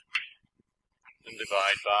dimension and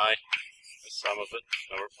divide by the sum of the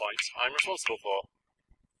number of points I'm responsible for.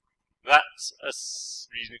 That's a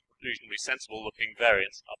reasonably sensible looking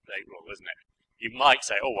variance update rule, isn't it? You might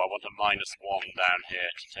say, oh, I want a -1 down here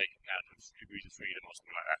to take account of degrees of freedom or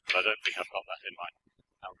something like that, but I don't think I've got that in my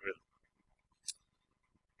algorithm.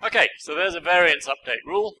 Okay, so there's a variance update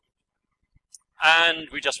rule, and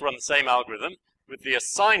we just run the same algorithm, with the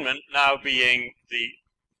assignment now being the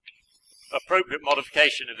appropriate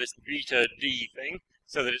modification of this beta d thing,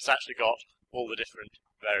 so that it's actually got all the different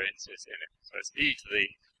variances in it. So it's e to the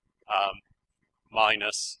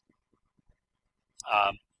minus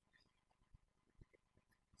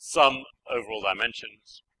sum overall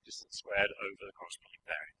dimensions, distance squared over the corresponding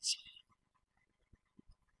variance.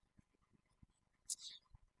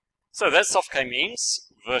 So there's soft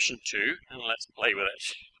k-means version 2, and let's play with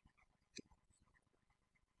it.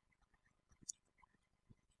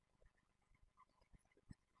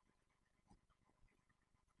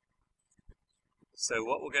 So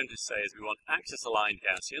what we're going to say is we want axis-aligned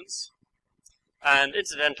Gaussians. And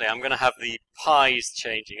incidentally, I'm going to have the pi's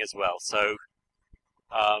changing as well. So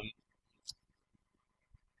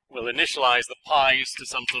we'll initialize the pi's to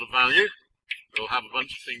some sort of value. We'll have a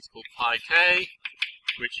bunch of things called pi k,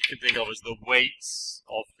 which you can think of as the weights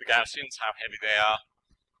of the Gaussians, how heavy they are.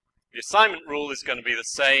 The assignment rule is going to be the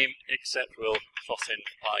same, except we'll toss in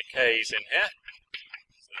pi k's in here.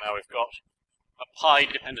 So now we've got a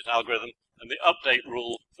pi-dependent algorithm, and the update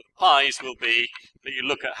rule for the pi's will be that you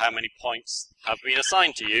look at how many points have been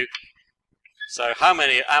assigned to you. So how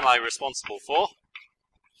many am I responsible for?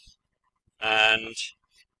 And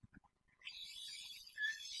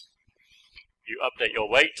you update your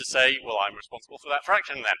weight to say, well, I'm responsible for that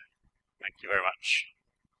fraction then. Thank you very much.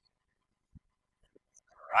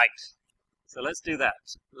 Right. So let's do that.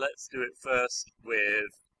 Let's do it first with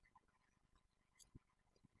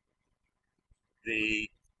the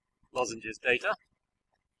lozenges data.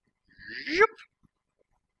 Yep.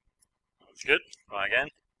 That's good. Try again.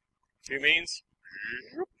 2 means.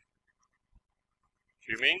 Yep.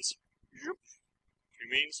 2 means. Yep. 2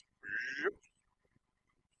 means. Yep.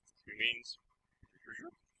 2 means.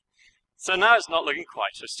 Yep. So now it's not looking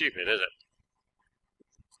quite so stupid, is it?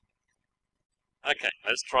 Okay,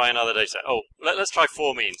 let's try another data set. Oh, let's try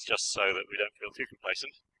 4 means, just so that we don't feel too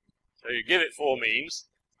complacent. So you give it 4 means,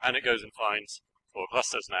 and it goes and finds 4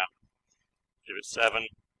 clusters now. Give it 7, and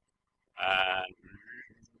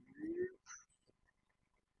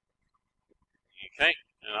okay,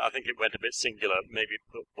 and I think it went a bit singular. Maybe it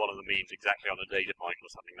put one of the means exactly on a data point or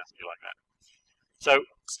something nasty like that. So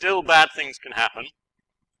still bad things can happen.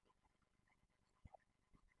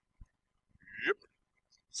 Yep.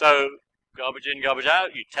 So garbage in, garbage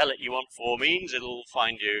out. You tell it you want 4 means, it'll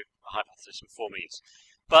find you a hypothesis with 4 means.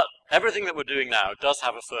 But everything that we're doing now does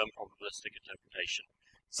have a firm probabilistic interpretation.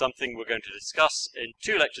 Something we're going to discuss in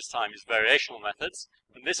 2 lectures' time is variational methods,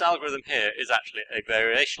 and this algorithm here is actually a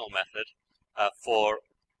variational method for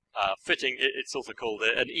fitting. It's also called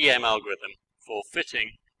an EM algorithm for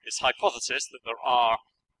fitting this hypothesis that there are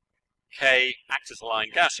k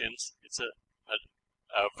axis-aligned Gaussians. It's a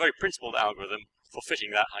very principled algorithm for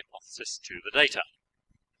fitting that hypothesis to the data.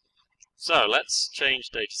 So let's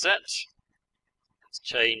change data set. Let's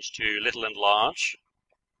change to little and large.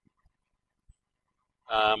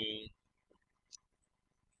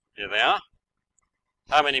 Here they are.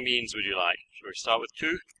 How many means would you like? Should we start with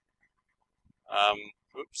 2?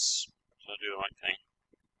 Oops, did I do the right thing?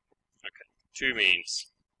 Okay, 2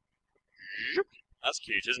 means. That's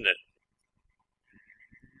cute, isn't it?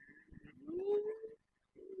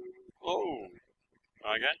 Oh,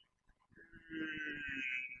 try again.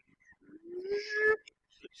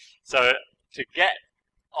 So to get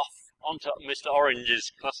off onto Mr.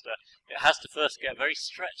 Orange's cluster, it has to first get very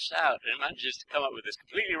stretched out, and it manages to come up with this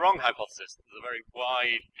completely wrong hypothesis that there's a very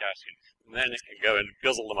wide Gaussian, and then it can go and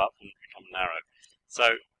guzzle them up and become narrow.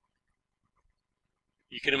 So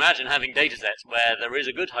you can imagine having data sets where there is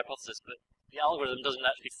a good hypothesis, but the algorithm doesn't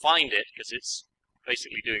actually find it because it's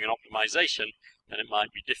basically doing an optimization, and it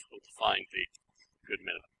might be difficult to find the good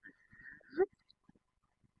minimum.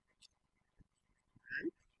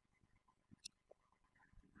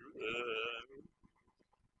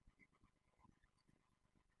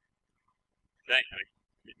 Okay,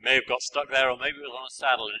 it may have got stuck there, or maybe it was on a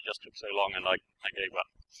saddle and it just took so long and I gave up.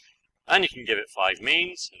 And you can give it 5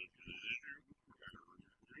 means,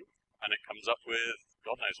 and it comes up with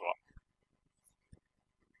God knows what.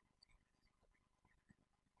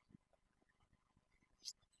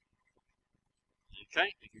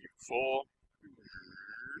 Okay, you can give it 4.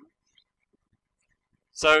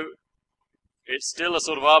 So it's still a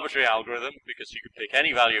sort of arbitrary algorithm because you can pick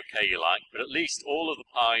any value of k you like, but at least all of the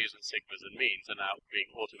pi's and sigmas and means are now being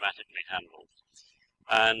automatically handled.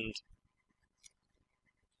 And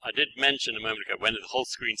I did mention a moment ago when the whole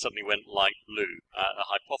screen suddenly went light blue, a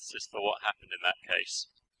hypothesis for what happened in that case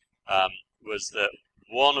was that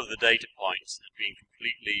one of the data points had been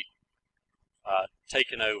completely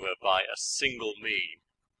taken over by a single mean.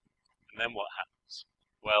 And then what happens?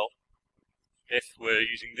 Well, if we're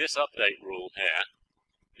using this update rule here,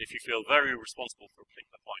 if you feel very responsible for a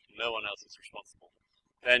particular point and no one else is responsible,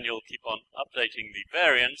 then you'll keep on updating the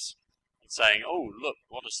variance and saying, oh, look,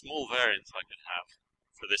 what a small variance I could have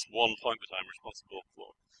for this one point that I'm responsible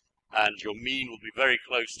for. And your mean will be very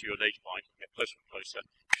close to your data point, get closer and closer,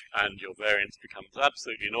 and your variance becomes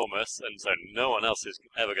absolutely enormous, and so no one else is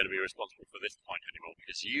ever going to be responsible for this point anymore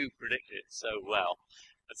because you predicted it so well.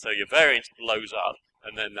 And so your variance blows up,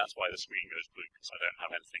 and then that's why the screen goes blue, because I don't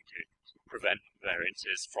have anything to prevent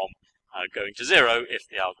variances from going to 0 if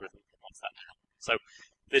the algorithm wants that to happen. So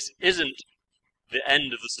this isn't the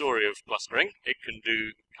end of the story of clustering. It can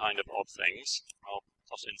do kind of odd things. I'll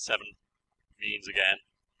toss in 7 means again.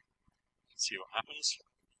 See what happens.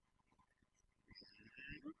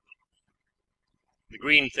 The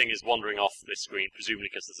green thing is wandering off this screen, presumably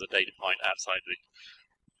because there's a data point outside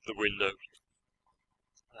the window.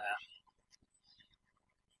 There.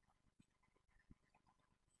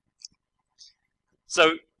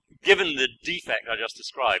 So, given the defect I just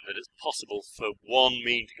described, that it's possible for one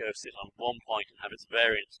mean to go sit on one point and have its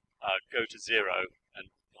variance go to 0, and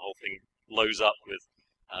the whole thing blows up with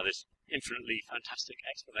this infinitely fantastic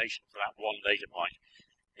explanation for that one data point,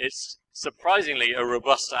 it's surprisingly a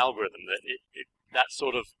robust algorithm that that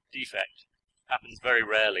sort of defect happens very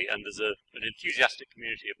rarely, and there's an enthusiastic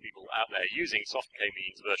community of people out there using SoftK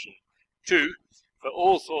means version 2 for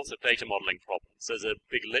all sorts of data modeling problems. There's a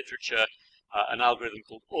big literature, an algorithm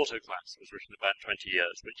called AutoClass was written about 20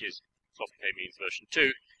 years, which is SoftK means version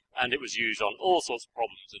 2, and it was used on all sorts of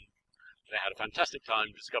problems, and they had a fantastic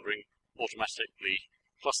time discovering automatically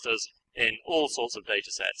clusters in all sorts of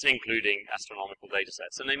data sets, including astronomical data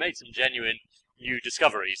sets, and they made some genuine new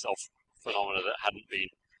discoveries of phenomena that hadn't been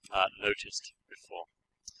noticed before.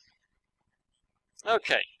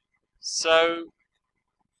 Okay, so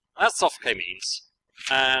that's SoftK means,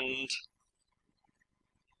 and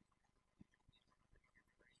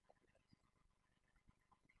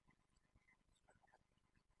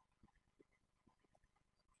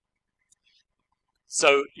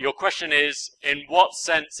so your question is, in what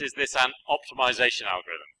sense is this an optimization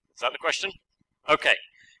algorithm? Is that the question? Okay,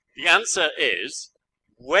 the answer is,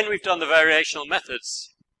 when we've done the variational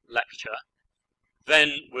methods lecture,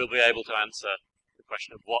 then we'll be able to answer the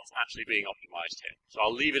question of what's actually being optimized here. So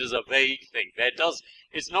I'll leave it as a vague thing.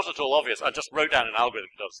 It's not at all obvious. I just wrote down an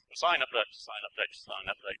algorithm that does sign update, sign update, sign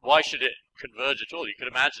update. Why should it converge at all? You could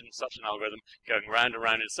imagine such an algorithm going round and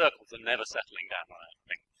round in circles and never settling down on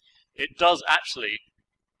anything. It does actually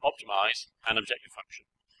optimize an objective function,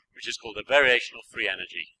 which is called a variational free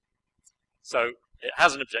energy. So it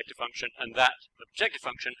has an objective function, and that objective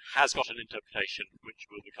function has got an interpretation, which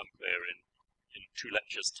will become clear in 2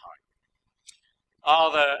 lectures' time.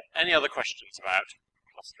 Are there any other questions about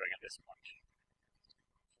clustering at this point?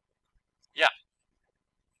 Yeah.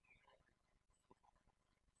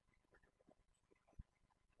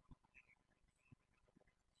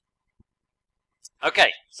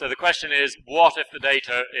 Okay, so the question is, what if the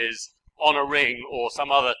data is on a ring or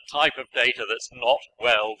some other type of data that's not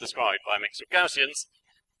well described by a mixture of Gaussians?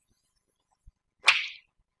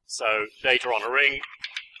 So data on a ring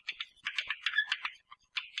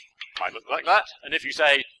might look like that, and if you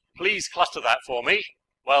say, please cluster that for me,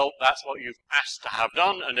 well, that's what you've asked to have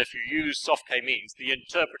done, and if you use SoftK means, the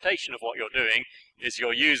interpretation of what you're doing is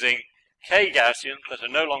you're using K Gaussians that are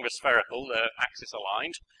no longer spherical, they're axis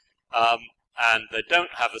aligned, and they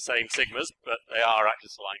don't have the same sigmas, but they are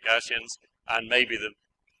axis-aligned Gaussians, and maybe the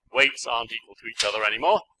weights aren't equal to each other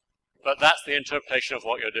anymore, but that's the interpretation of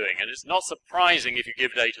what you're doing. And it's not surprising if you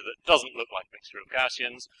give data that doesn't look like a mixture of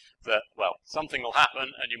Gaussians, that, well, something will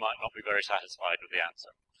happen, and you might not be very satisfied with the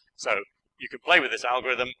answer. So you can play with this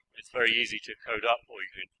algorithm. It's very easy to code up, or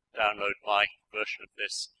you can download my version of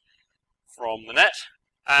this from the net.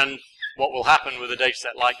 And what will happen with a data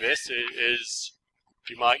set like this is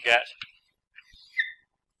you might get,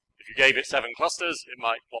 if you gave it 7 clusters, it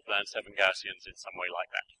might plop down 7 Gaussians in some way like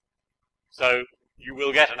that. So you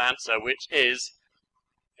will get an answer which is,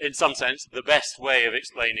 in some sense, the best way of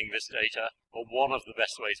explaining this data, or one of the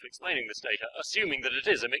best ways of explaining this data, assuming that it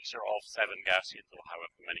is a mixture of 7 Gaussians, or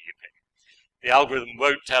however many you pick. The algorithm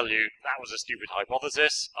won't tell you, that was a stupid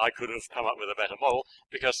hypothesis, I could have come up with a better model,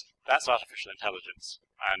 because that's artificial intelligence.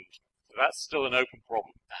 And that's still an open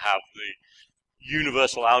problem, to have the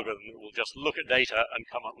universal algorithm that will just look at data and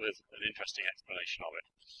come up with an interesting explanation of it.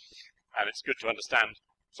 And it's good to understand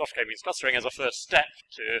SoftK means clustering as a first step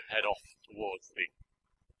to head off towards the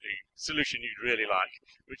solution you'd really like,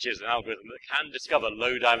 which is an algorithm that can discover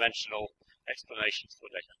low-dimensional explanations for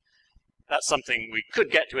data. That's something we could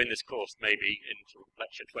get to in this course, maybe in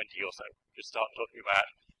lecture 20 or so. Just start talking about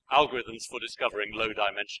algorithms for discovering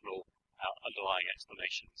low-dimensional underlying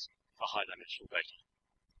explanations for high-dimensional data.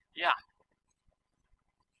 Yeah.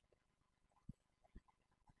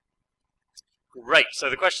 Great, so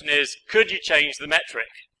the question is, could you change the metric?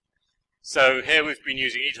 So here we've been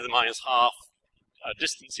using e to the minus half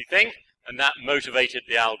distancy thing, and that motivated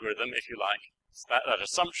the algorithm, if you like. So that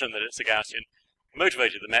assumption that it's a Gaussian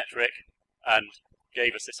motivated the metric and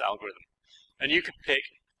gave us this algorithm. And you can pick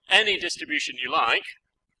any distribution you like.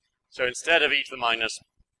 So instead of e to the minus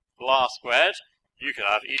blah squared, you can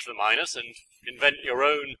have e to the minus and invent your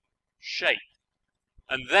own shape.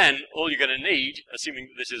 And then all you're going to need,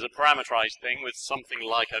 assuming that this is a parameterized thing with something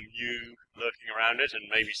like a mu lurking around it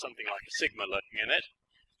and maybe something like a sigma lurking in it,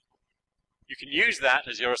 you can use that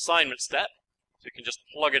as your assignment step. So you can just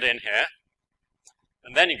plug it in here.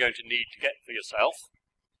 And then you're going to need to get for yourself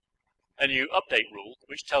a new update rule,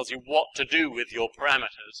 which tells you what to do with your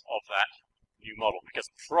parameters of that new model. Because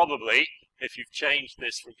probably, if you've changed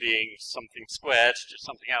this from being something squared to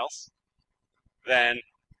something else, then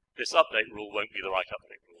this update rule won't be the right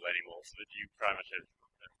update rule anymore for the new parameter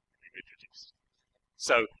you've introduced.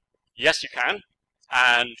 So, yes, you can.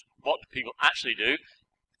 And what do people actually do?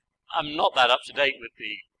 I'm not that up to date with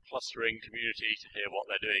the clustering community to hear what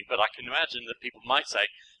they're doing, but I can imagine that people might say,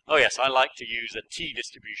 oh yes, I like to use a T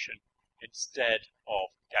distribution instead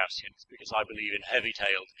of Gaussians because I believe in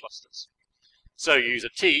heavy-tailed clusters. So you use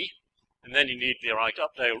a T, and then you need the right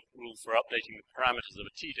update rule for updating the parameters of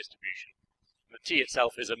a T distribution. And the T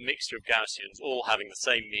itself is a mixture of Gaussians, all having the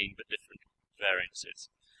same mean but different variances.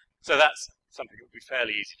 So that's something that would be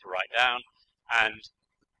fairly easy to write down, and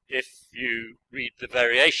if you read the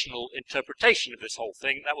variational interpretation of this whole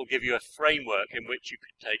thing, that will give you a framework in which you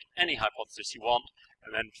can take any hypothesis you want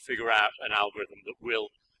and then figure out an algorithm that will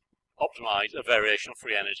optimize a variational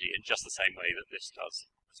free energy in just the same way that this does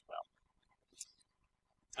as well.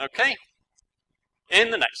 Okay,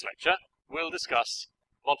 in the next lecture, we'll discuss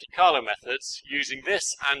Monte Carlo methods using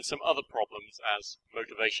this and some other problems as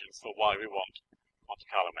motivations for why we want Monte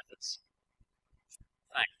Carlo methods.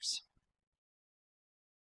 Thanks.